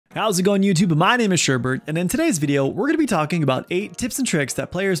How's it going, YouTube? My name is Sherbert, and in today's video, we're going to be talking about 8 tips and tricks that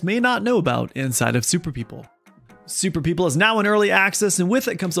players may not know about inside of Super People. Super People is now in early access, and with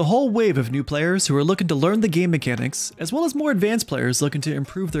it comes a whole wave of new players who are looking to learn the game mechanics, as well as more advanced players looking to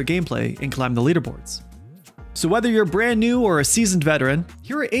improve their gameplay and climb the leaderboards. So whether you're brand new or a seasoned veteran,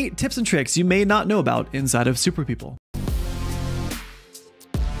 here are 8 tips and tricks you may not know about inside of Super People.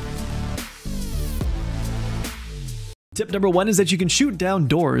 Tip number 1 is that you can shoot down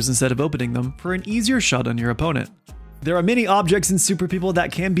doors instead of opening them for an easier shot on your opponent. There are many objects in Super People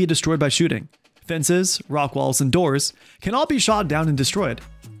that can be destroyed by shooting. Fences, rock walls, and doors can all be shot down and destroyed.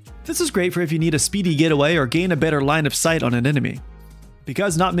 This is great for if you need a speedy getaway or gain a better line of sight on an enemy.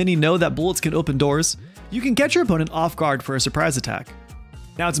 Because not many know that bullets can open doors, you can catch your opponent off guard for a surprise attack.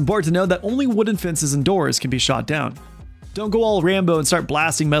 Now it's important to know that only wooden fences and doors can be shot down. Don't go all Rambo and start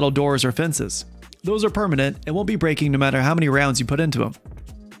blasting metal doors or fences. Those are permanent and won't be breaking no matter how many rounds you put into them.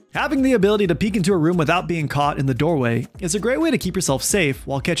 Having the ability to peek into a room without being caught in the doorway is a great way to keep yourself safe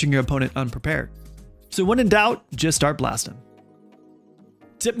while catching your opponent unprepared. So when in doubt, just start blasting.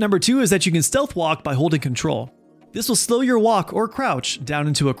 Tip number 2 is that you can stealth walk by holding control. This will slow your walk or crouch down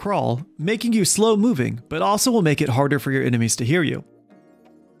into a crawl, making you slow moving, but also will make it harder for your enemies to hear you.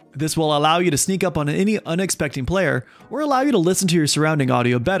 This will allow you to sneak up on any unexpected player or allow you to listen to your surrounding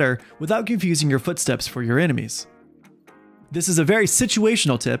audio better without confusing your footsteps for your enemies. This is a very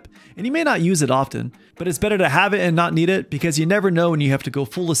situational tip, and you may not use it often, but it's better to have it and not need it because you never know when you have to go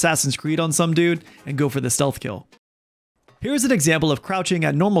full Assassin's Creed on some dude and go for the stealth kill. Here's an example of crouching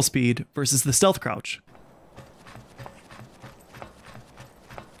at normal speed versus the stealth crouch.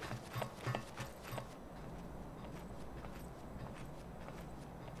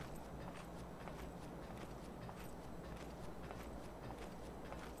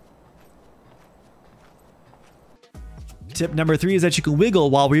 Tip number 3 is that you can wiggle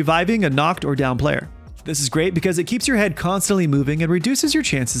while reviving a knocked or down player. This is great because it keeps your head constantly moving and reduces your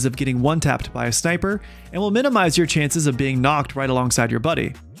chances of getting one-tapped by a sniper and will minimize your chances of being knocked right alongside your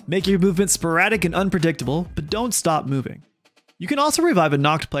buddy. Make your movements sporadic and unpredictable, but don't stop moving. You can also revive a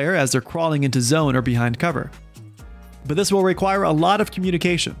knocked player as they're crawling into zone or behind cover. But this will require a lot of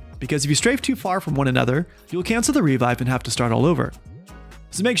communication, because if you strafe too far from one another, you'll cancel the revive and have to start all over.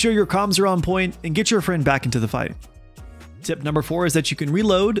 So make sure your comms are on point and get your friend back into the fight. Tip number 4 is that you can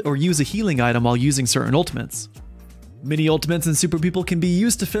reload or use a healing item while using certain ultimates. Many ultimates in Super People can be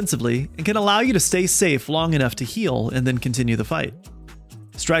used defensively and can allow you to stay safe long enough to heal and then continue the fight.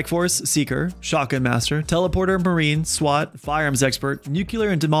 Strike Force, Seeker, Shotgun Master, Teleporter, Marine, SWAT, Firearms Expert, Nuclear,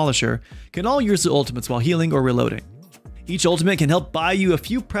 and Demolisher can all use the ultimates while healing or reloading. Each ultimate can help buy you a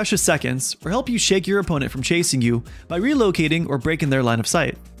few precious seconds or help you shake your opponent from chasing you by relocating or breaking their line of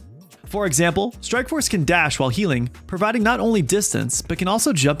sight. For example, Strike Force can dash while healing, providing not only distance, but can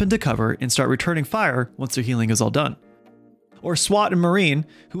also jump into cover and start returning fire once their healing is all done. Or SWAT and Marine,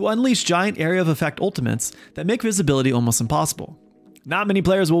 who unleash giant area of effect ultimates that make visibility almost impossible. Not many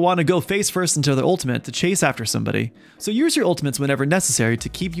players will want to go face first into their ultimate to chase after somebody, so use your ultimates whenever necessary to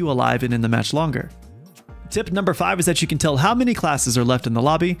keep you alive and in the match longer. Tip number 5 is that you can tell how many classes are left in the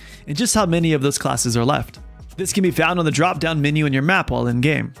lobby and just how many of those classes are left. This can be found on the drop-down menu in your map while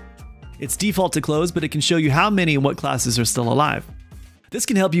in-game. It's default to close, but it can show you how many and what classes are still alive. This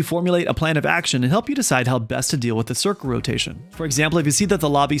can help you formulate a plan of action and help you decide how best to deal with the circle rotation. For example, if you see that the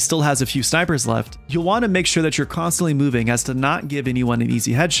lobby still has a few snipers left, you'll want to make sure that you're constantly moving as to not give anyone an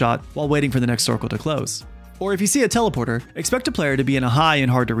easy headshot while waiting for the next circle to close. Or if you see a teleporter, expect a player to be in a high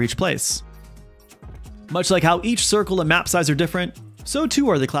and hard to reach place. Much like how each circle and map size are different, so too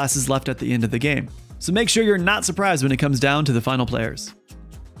are the classes left at the end of the game. So make sure you're not surprised when it comes down to the final players.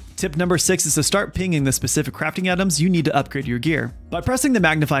 Tip number 6 is to start pinging the specific crafting items you need to upgrade your gear. By pressing the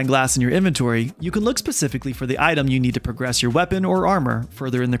magnifying glass in your inventory, you can look specifically for the item you need to progress your weapon or armor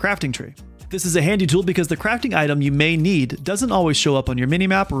further in the crafting tree. This is a handy tool because the crafting item you may need doesn't always show up on your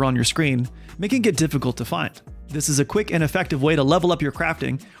minimap or on your screen, making it difficult to find. This is a quick and effective way to level up your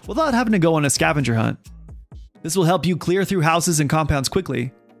crafting without having to go on a scavenger hunt. This will help you clear through houses and compounds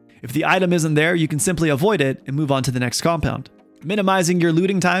quickly. If the item isn't there, you can simply avoid it and move on to the next compound, minimizing your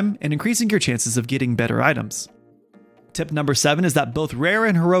looting time and increasing your chances of getting better items. Tip number 7 is that both rare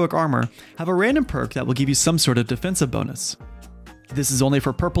and heroic armor have a random perk that will give you some sort of defensive bonus. This is only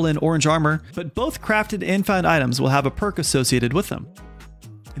for purple and orange armor, but both crafted and found items will have a perk associated with them.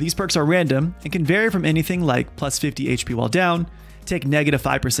 These perks are random and can vary from anything like plus 50 HP while down, take negative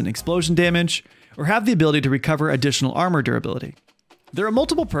 5% explosion damage, or have the ability to recover additional armor durability. There are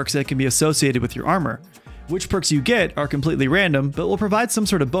multiple perks that can be associated with your armor. Which perks you get are completely random, but will provide some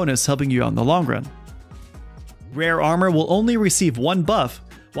sort of bonus helping you out in the long run. Rare armor will only receive one buff,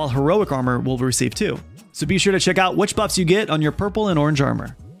 while heroic armor will receive 2. So be sure to check out which buffs you get on your purple and orange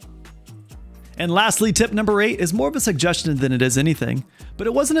armor. And lastly, tip number 8 is more of a suggestion than it is anything, but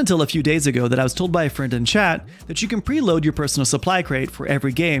it wasn't until a few days ago that I was told by a friend in chat that you can preload your personal supply crate for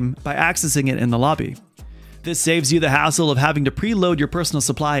every game by accessing it in the lobby. This saves you the hassle of having to preload your personal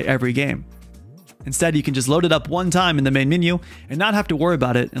supply every game. Instead, you can just load it up one time in the main menu and not have to worry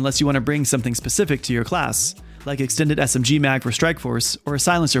about it unless you want to bring something specific to your class, like extended SMG mag for Strike Force or a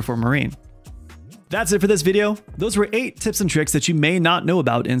silencer for Marine. That's it for this video. Those were 8 tips and tricks that you may not know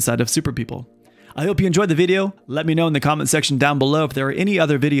about inside of Super People. I hope you enjoyed the video. Let me know in the comment section down below if there are any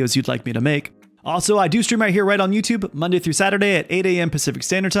other videos you'd like me to make. Also, I do stream right here right on YouTube, Monday through Saturday at 8 AM Pacific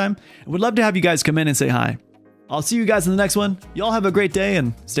Standard Time, and would love to have you guys come in and say hi. I'll see you guys in the next one. Y'all have a great day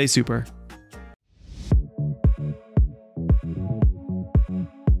and stay super.